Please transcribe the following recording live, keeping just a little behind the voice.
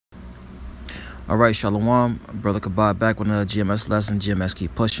Alright, Shalom, Brother Kabad back with another GMS lesson. GMS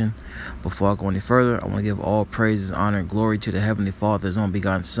keep pushing. Before I go any further, I want to give all praises, honor, and glory to the Heavenly Father, His own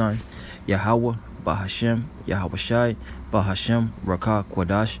begotten Son, Yahawah, Bahasham, Yahawashi, Bahasham, Rakah,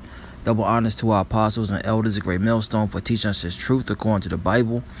 Quadash. Double honors to our apostles and elders, a great millstone for teaching us His truth according to the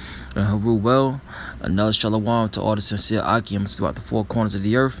Bible, and who rule well. Another Shalom to all the sincere Akims throughout the four corners of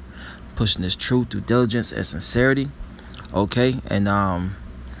the earth, pushing this truth through diligence and sincerity. Okay, and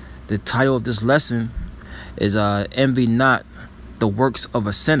the title of this lesson is Envy Not the Works of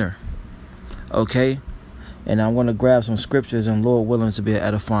a Sinner. Okay, and I'm going to grab some scriptures, and Lord willing, to be an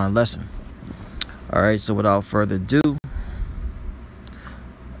edifying lesson. All right, so without further ado,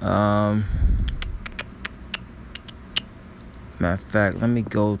 matter of fact, let me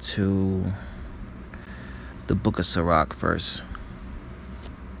go to the book of Sirach first.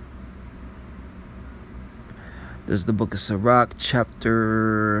 This is the book of Sirach,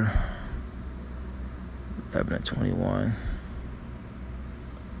 chapter 11 and 21.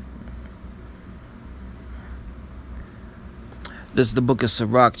 This is the book of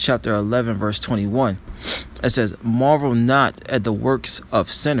Sirach, chapter 11, verse 21. It says, "Marvel not at the works of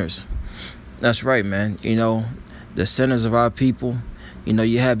sinners." That's right, man. You know, the sinners of our people. You know,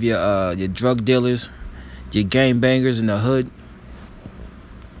 you have your drug dealers, your gangbangers in the hood.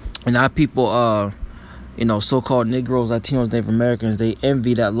 And our people, you know, so-called Negroes, Latinos, Native Americans, they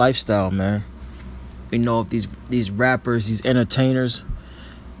envy that lifestyle, man. You know, if these rappers, these entertainers,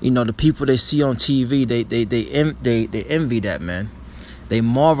 you know, the people they see on TV, they envy that, man. They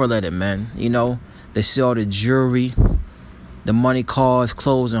marvel at it, man. You know, they see all the jewelry, the money, cars,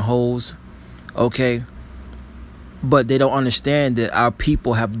 clothes, and hoes. Okay, but they don't understand that our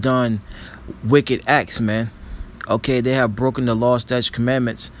people have done wicked acts, man. Okay, they have broken the law, statutes,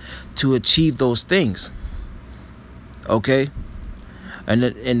 commandments to achieve those things. Okay, and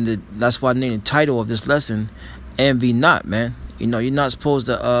that's why I named the title of this lesson, "Envy Not," man. You know, you're not supposed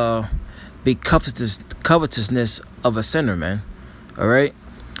to be covetousness of a sinner, man. All right.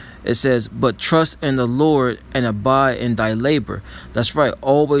 It says, "But trust in the Lord and abide in thy labor." That's right.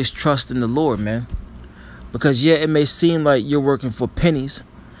 Always trust in the Lord, man. Because yeah, it may seem like you're working for pennies.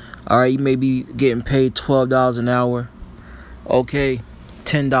 All right, you may be getting paid $12 an hour. Okay,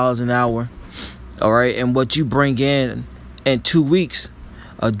 $10 an hour. All right, and what you bring in 2 weeks,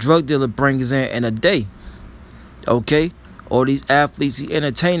 a drug dealer brings in a day. Okay, all these athletes, these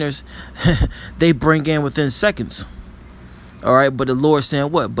entertainers, they bring in within seconds. All right, but the Lord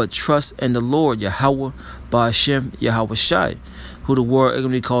saying what? But trust in the Lord, Yahawah, Bahasham, Yahawashi, who the world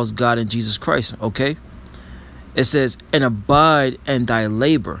ignorantly calls God and Jesus Christ. Okay, it says, "And abide in thy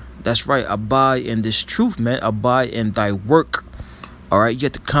labor." That's right, abide in this truth, man. Abide in thy work. All right, you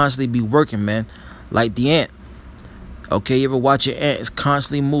have to constantly be working, man, like the ant. Okay, you ever watch your ant? It's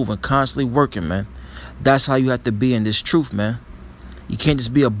constantly moving, constantly working, man. That's how you have to be in this truth, man. You can't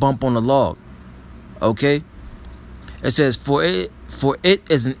just be a bump on the log. Okay, it says, for it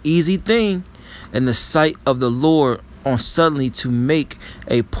is an easy thing in the sight of the Lord on suddenly to make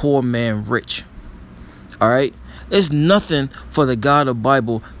a poor man rich. All right, it's nothing for the God of the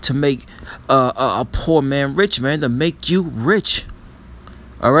Bible to make a poor man rich, man. To make you rich.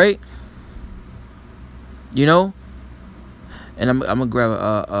 All right, you know. And I'm gonna grab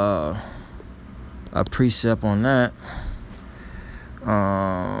a precept on that.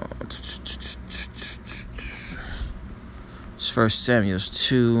 It's 1 Samuel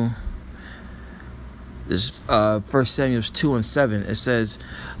 2. This 1 Samuel 2 and 7. It says,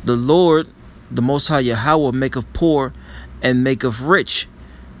 "The Lord, the Most High Yahawah, maketh poor and maketh rich."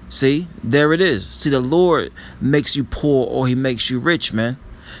 See, there it is. See, the Lord makes you poor or He makes you rich, man.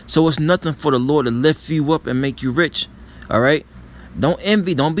 So it's nothing for the Lord to lift you up and make you rich. All right, don't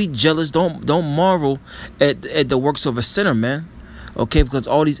envy, don't be jealous, don't marvel at the works of a sinner, man. Okay, because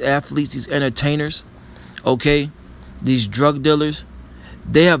all these athletes, these entertainers, okay, these drug dealers,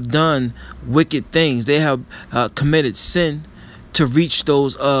 they have done wicked things. They have committed sin to reach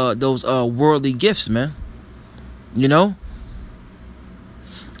those worldly gifts, man. You know.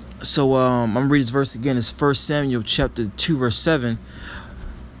 So I'm gonna read this verse again. It's 1 Samuel chapter 2 verse 7.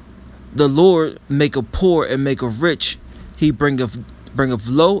 "The Lord maketh poor and maketh rich. He bringeth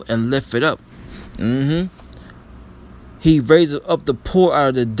low and lifteth up." He raiseth up the poor out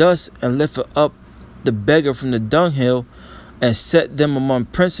of the dust and lifteth up the beggar from the dunghill, and set them among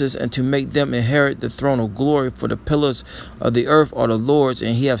princes, and to make them inherit the throne of glory. For the pillars of the earth are the Lord's,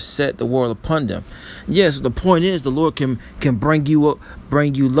 and He hath set the world upon them. Yes, the point is the Lord can bring you up,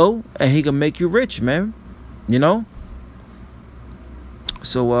 bring you low, and He can make you rich, man. You know.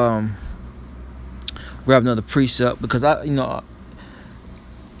 So grab another precept, because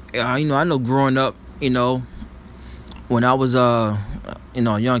I know growing up, when I was a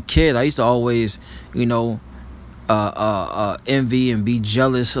young kid, I used to always, you know, envy and be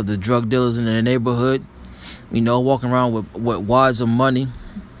jealous of the drug dealers in the neighborhood. Walking around with wads of money.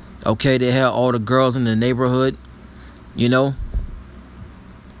 Okay, they had all the girls in the neighborhood.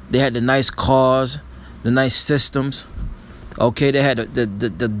 They had the nice cars, the nice systems. Okay, they had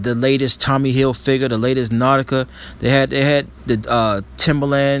the latest Tommy Hilfiger, the latest Nautica. They had the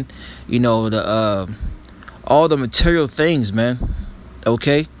Timberland, the all the material things, man.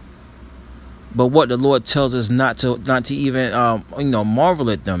 Okay, but what the Lord tells us not to even marvel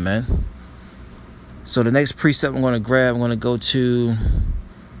at them, man. So the next precept I'm going to grab, I'm going to go to.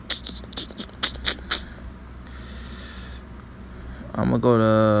 I'm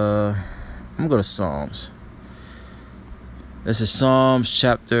gonna go to Psalms. This is Psalms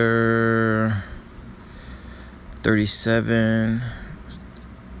chapter 37.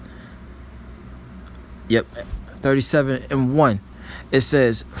 Yep, 37:1. It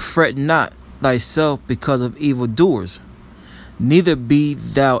says, "Fret not thyself because of evildoers, neither be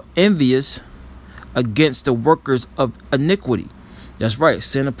thou envious against the workers of iniquity." That's right,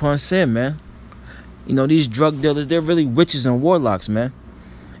 sin upon sin, man. These drug dealers, they're really witches and warlocks, man.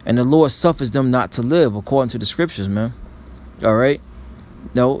 And the Lord suffers them not to live, according to the scriptures, man. All right?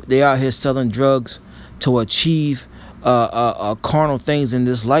 No, they out here selling drugs to achieve carnal things in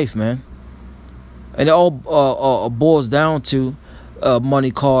this life, man. And it all boils down to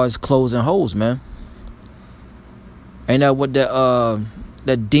money, cars, clothes, and hoes, man. Ain't that what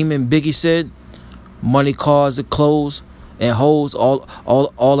that demon Biggie said? Money, cars, and clothes, and hoes, all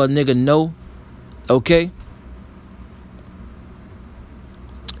a nigga know. Okay,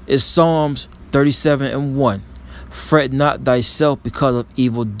 it's Psalms 37:1. "Fret not thyself because of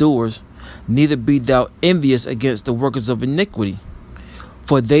evildoers, neither be thou envious against the workers of iniquity.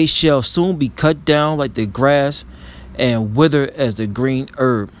 For they shall soon be cut down like the grass, and wither as the green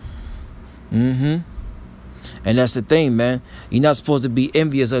herb." And that's the thing, man. You're not supposed to be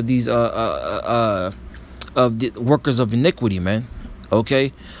envious of these of the workers of iniquity, man.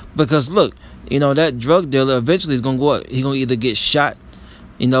 Okay, because look. That drug dealer eventually is going to go up. He's going to either get shot,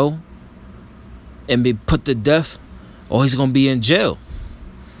 and be put to death, or he's going to be in jail.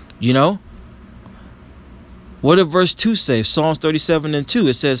 What did verse 2 say? Psalms 37:2.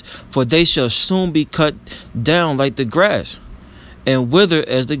 It says, "For they shall soon be cut down like the grass, and wither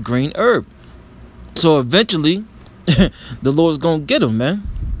as the green herb." So eventually, the Lord's going to get them, man.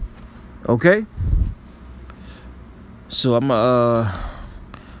 Okay? So I'm going to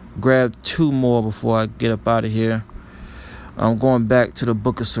grab two more before I get up out of here. I'm going back to the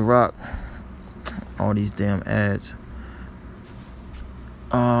book of Sirach. All these damn ads.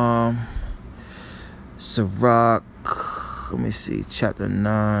 Sirach, let me see, chapter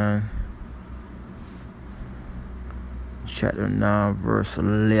 9, verse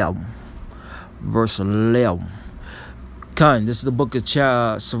 11. This is the book of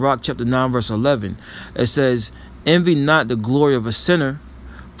Sirach, chapter 9, verse 11. It says, "Envy not the glory of a sinner,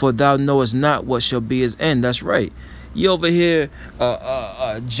 for thou knowest not what shall be his end." That's right. You over here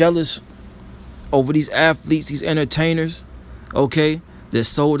jealous over these athletes, these entertainers, okay, that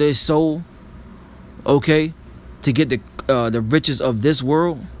sold their soul, okay, to get the riches of this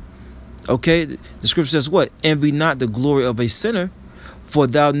world. Okay, the scripture says what? "Envy not the glory of a sinner, for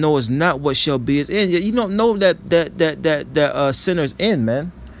thou knowest not what shall be his end." You don't know that sinner's end,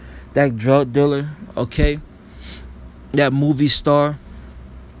 man. That drug dealer, okay, that movie star.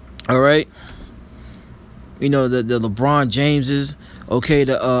 All right, the LeBron Jameses, okay,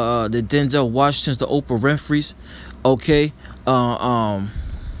 the Denzel Washingtons, the Oprah Winfreys, okay,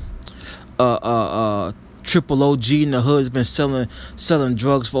 Triple OG in the hood has been selling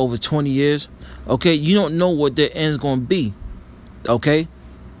drugs for over 20 years. Okay, you don't know what their end's gonna be. Okay,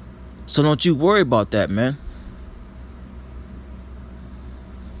 so don't you worry about that, man.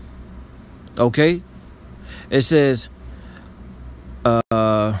 Okay, it says.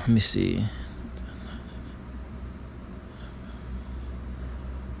 Let me see.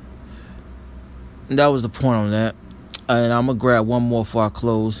 That was the point on that. And I'm going to grab one more before I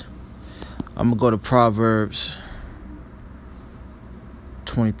close. I'm going to go to Proverbs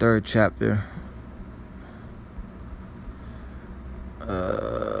 23rd chapter.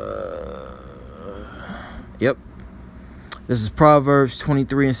 Yep. This is Proverbs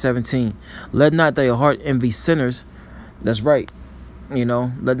 23:17. "Let not thy heart envy sinners." That's right.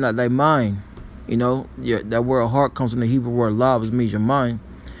 Let not thy mind, that word heart comes from the Hebrew word lav, which means your mind.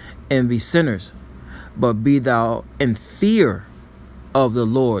 "Envy sinners, but be thou in fear of the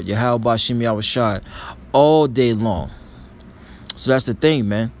Lord, Yahawah, Bahasham, Yahawashi, all day long." So that's the thing,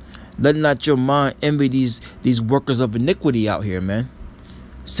 man. Let not your mind envy these workers of iniquity out here, man.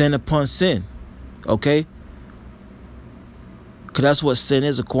 Sin upon sin. Okay? Because that's what sin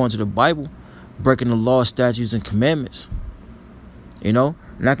is according to the Bible. Breaking the law, statutes, and commandments. You know?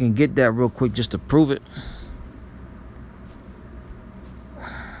 And I can get that real quick just to prove it.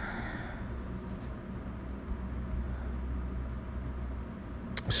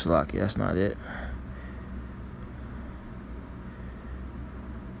 Slocky, that's not it.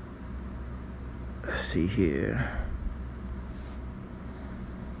 Let's see here.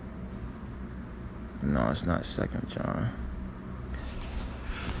 No, it's not 2 John.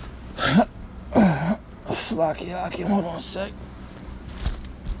 Slocky, hold on a sec.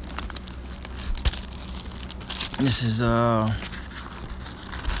 This is I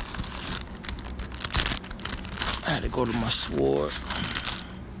had to go to my sword.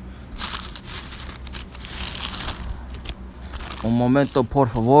 Un momento, por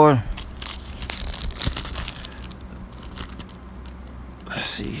favor. Let's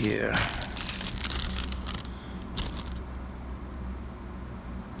see here.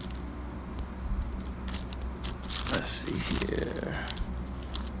 Let's see here.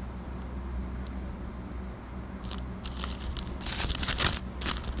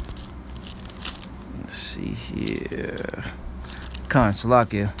 Let's see here.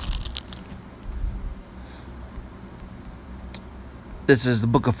 Salakia. This is the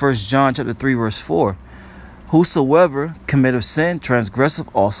book of 1 John chapter 3 verse 4. Whosoever committeth sin transgresseth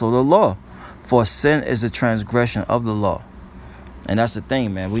also the law, for sin is the transgression of the law. And that's the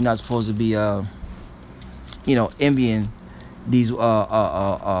thing, man. We're not supposed to be envying these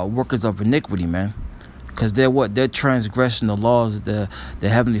workers of iniquity, man. Because they're transgressing the laws that the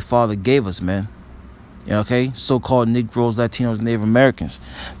Heavenly Father gave us, man. Okay? So-called Negroes, Latinos, Native Americans.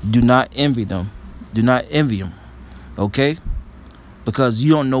 Do not envy them. Do not envy them. Okay? Because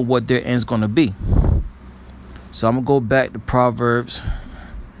you don't know what their end's going to be. So I'm going to go back to Proverbs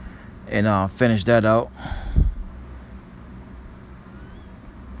and finish that out.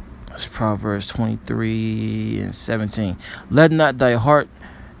 It's Proverbs 23 and 17. Let not thy heart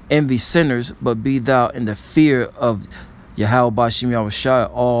envy sinners, but be thou in the fear of Yahawah Yahawashi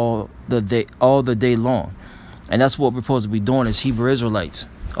all the day long. And that's what we're supposed to be doing as Hebrew Israelites.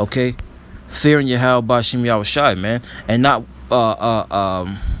 Okay? Fearing Yahawah Yahawashi, man. And not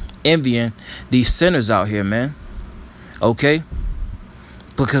envying these sinners out here, man. Okay?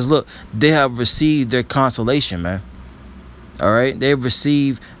 Because look, they have received their consolation, man. All right? They've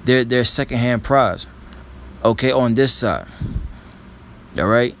received their secondhand prize. Okay, on this side. All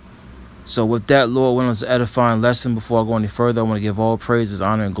right? So with that, Lord, when it's an edifying lesson, before I go any further, I want to give all praises,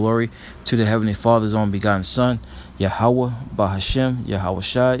 honor, and glory to the Heavenly Father's own begotten Son, Yahawah, Bahasham,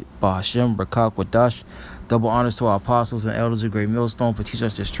 Yahawashi, Bahasham, Rakak, Wadash. Double honors to our apostles and elders of Great Millstone for teaching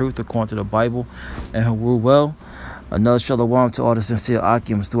us this truth according to the Bible and who rule well. Another shalom to all the sincere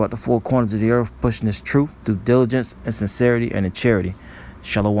Akims throughout the four corners of the earth, pushing this truth through diligence and sincerity and in charity.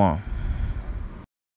 Shalom.